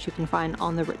paper, which you can find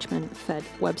on the Richmond Fed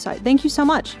website. Thank you so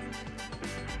much.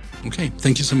 Okay,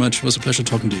 thank you so much. It was a pleasure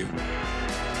talking to you.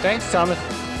 Thanks, Thomas.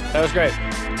 That was great.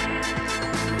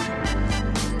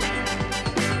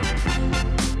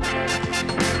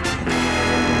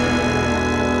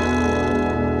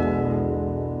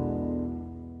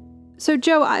 So,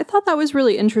 Joe, I thought that was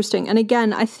really interesting. And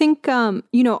again, I think,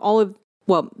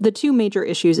 the two major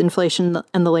issues, inflation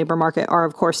and the labor market, are,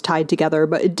 of course, tied together.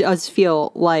 But it does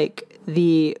feel like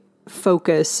the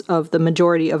focus of the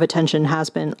majority of attention has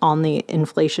been on the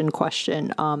inflation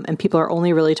question, and people are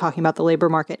only really talking about the labor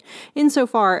market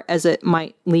insofar as it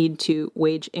might lead to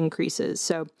wage increases.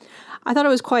 So I thought it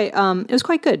was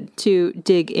quite good to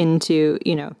dig into,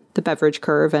 the beverage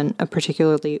curve and a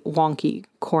particularly wonky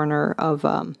corner of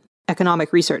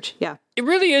economic research. Yeah. It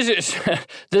really is.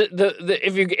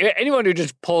 If anyone who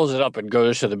just pulls it up and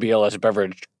goes to the BLS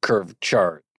beverage curve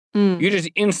chart, you just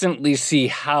instantly see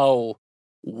how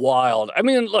wild. I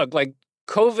mean, look, like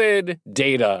COVID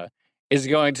data is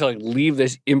going to leave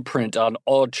this imprint on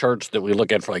all charts that we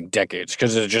look at for decades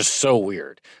because it's just so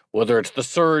weird. Whether it's the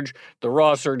surge, the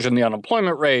raw surge in the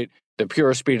unemployment rate, the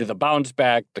pure speed of the bounce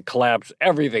back, the collapse,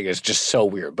 everything is just so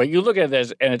weird. But you look at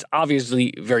this and it's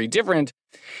obviously very different.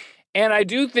 And I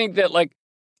do think that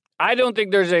I don't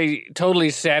think there's a totally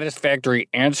satisfactory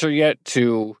answer yet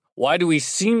to why do we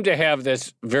seem to have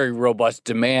this very robust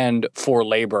demand for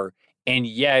labor, and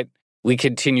yet we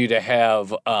continue to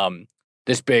have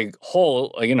this big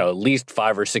hole, at least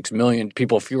 5 or 6 million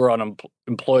people fewer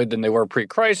unemployed than they were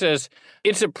pre-crisis.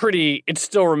 It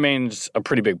still remains a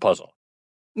pretty big puzzle.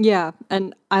 Yeah,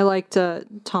 and I liked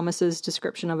Thomas's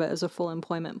description of it as a full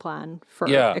employment plan for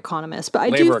economists. But I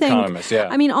labor do think, economists, yeah.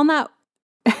 I mean, on that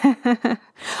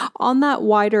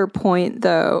wider point,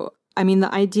 though, I mean,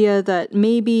 the idea that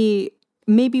maybe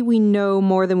we know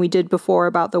more than we did before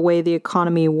about the way the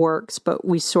economy works, but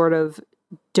we sort of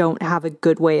don't have a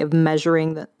good way of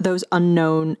measuring those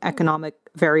unknown economic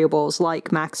variables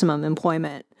like maximum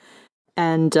employment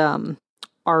and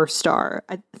R-star.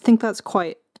 I think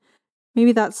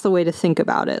maybe that's the way to think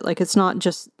about it. It's not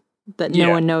just that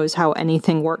no one knows how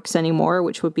anything works anymore,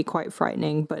 which would be quite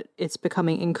frightening, but it's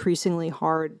becoming increasingly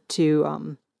hard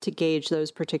to gauge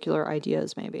those particular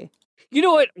ideas, maybe. You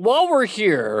know what? While we're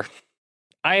here,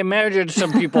 I imagine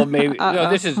some people maybe...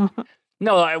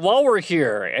 while we're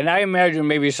here, and I imagine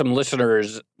maybe some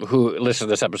listeners who listen to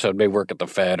this episode may work at the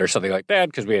Fed or something like that,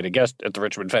 because we had a guest at the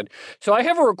Richmond Fed. So I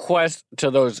have a request to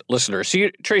those listeners.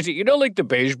 See, Tracy, the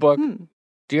Beige Book?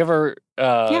 Do you ever...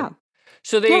 yeah.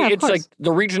 So it's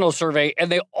the regional survey,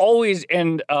 and they always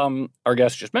end, our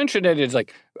guest just mentioned it, it's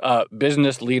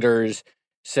business leaders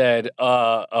said,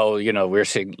 we're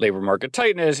seeing labor market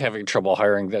tightness, having trouble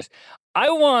hiring this. I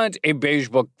want a Beige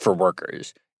Book for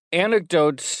workers.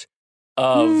 Anecdotes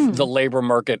of the labor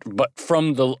market, but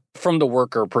from the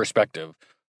worker perspective.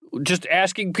 Just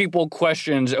asking people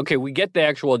questions. Okay, we get the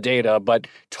actual data, but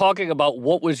talking about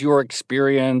what was your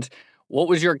experience? What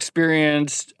was your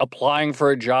experience applying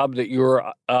for a job that you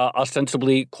were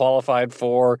ostensibly qualified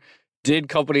for? Did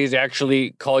companies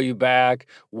actually call you back?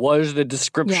 Was the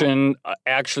description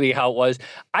actually how it was?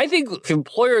 I think if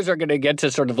employers are going to get to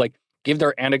sort of give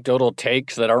their anecdotal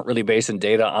takes that aren't really based in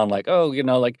data on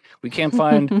we can't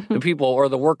find the people or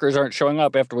the workers aren't showing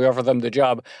up after we offer them the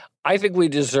job. I think we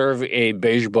deserve a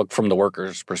Beige Book from the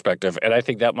workers' perspective, and I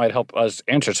think that might help us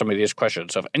answer some of these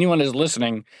questions. So if anyone is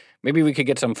listening, maybe we could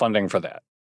get some funding for that.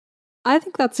 I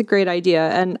think that's a great idea.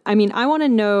 And I mean, I want to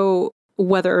know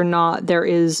whether or not there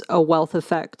is a wealth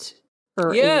effect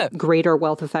or a greater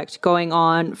wealth effect going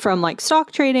on from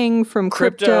stock trading, from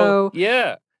crypto.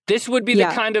 Yeah. This would be the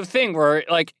kind of thing where,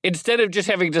 instead of just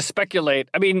having to speculate,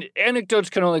 I mean, anecdotes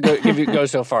can only go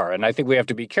so far, and I think we have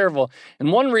to be careful.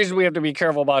 And one reason we have to be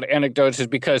careful about anecdotes is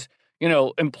because,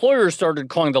 employers started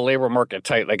calling the labor market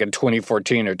tight in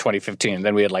 2014 or 2015.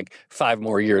 Then we had 5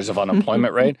 more years of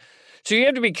unemployment, right? So you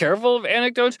have to be careful of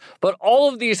anecdotes. But all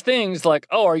of these things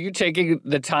are you taking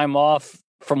the time off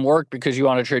from work because you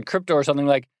want to trade crypto or something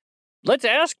let's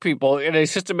ask people in a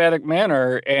systematic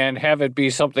manner and have it be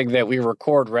something that we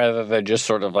record rather than just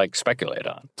sort of speculate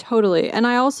on. Totally. And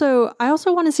I also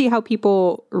want to see how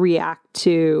people react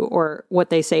to or what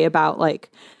they say about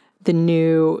the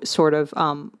new sort of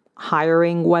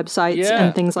hiring websites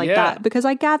and things like that, because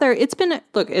I gather it's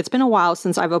been a while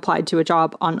since I've applied to a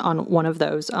job on one of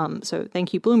those. So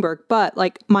thank you, Bloomberg. But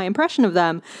my impression of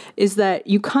them is that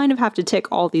you kind of have to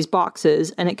tick all these boxes,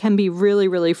 and it can be really,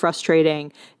 really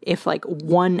frustrating if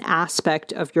one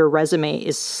aspect of your resume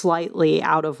is slightly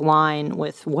out of line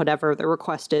with whatever the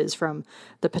request is from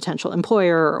the potential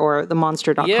employer or the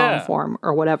monster.com form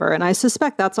or whatever. And I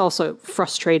suspect that's also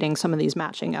frustrating some of these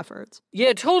matching efforts.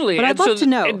 Yeah, totally. But I'd love to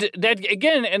know.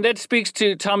 That speaks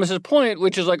to Thomas's point,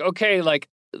 which is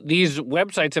these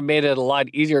websites have made it a lot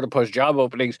easier to post job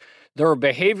openings. There are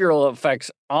behavioral effects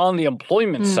on the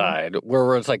employment side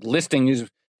where it's listings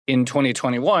in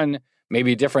 2021 may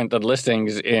be different than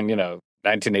listings in,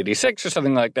 1986 or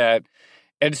something like that.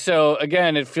 And so,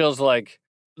 again, it feels like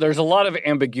there's a lot of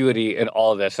ambiguity in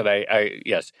all of this. And I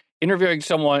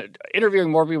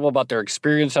interviewing more people about their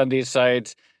experience on these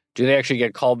sites, Do they actually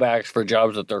get callbacks for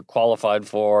jobs that they're qualified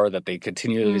for, that they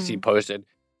continually see posted?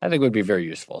 I think would be very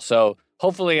useful. So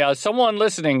hopefully someone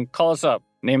listening, call us up.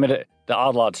 Name it the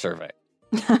Odd Lots Survey.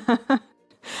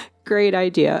 Great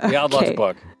idea. The Odd Lots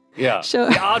book. Yeah.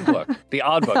 The Odd Book. The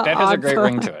Odd Book. That has a great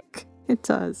ring to it. It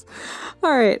does.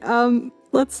 All right.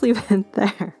 Let's leave it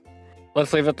there.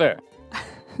 Let's leave it there.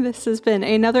 This has been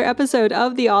another episode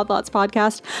of the Odd Lots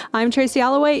podcast. I'm Tracy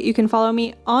Alloway. You can follow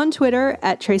me on Twitter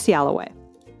at Tracy Alloway.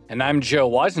 And I'm Joe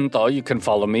Weisenthal. You can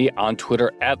follow me on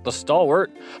Twitter at The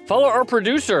Stalwart. Follow our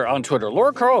producer on Twitter,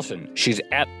 Laura Carlson. She's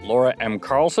at Laura M.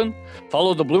 Carlson.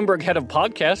 Follow the Bloomberg head of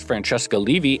podcast, Francesca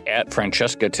Levy, at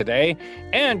Francesca Today.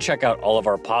 And check out all of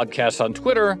our podcasts on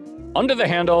Twitter under the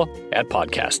handle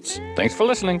 @podcasts. Thanks for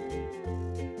listening.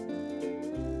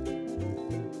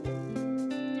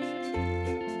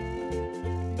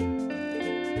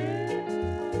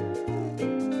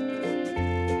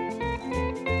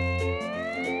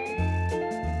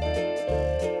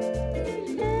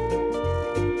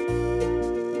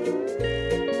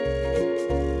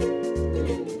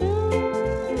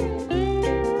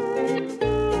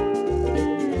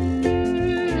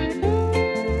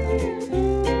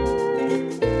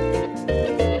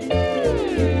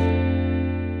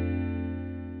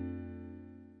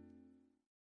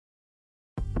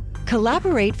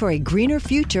 Collaborate for a greener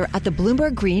future at the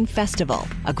Bloomberg Green Festival,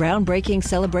 a groundbreaking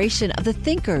celebration of the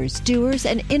thinkers, doers,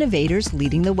 and innovators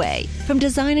leading the way. From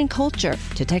design and culture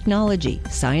to technology,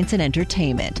 science, and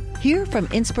entertainment. Hear from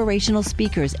inspirational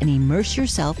speakers and immerse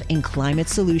yourself in climate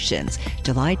solutions.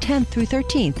 July 10th through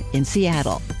 13th in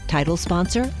Seattle. Title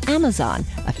sponsor, Amazon.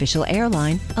 Official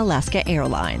airline, Alaska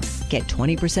Airlines. Get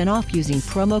 20% off using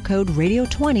promo code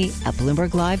radio20 at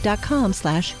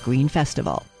BloombergLive.com/Green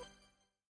Festival.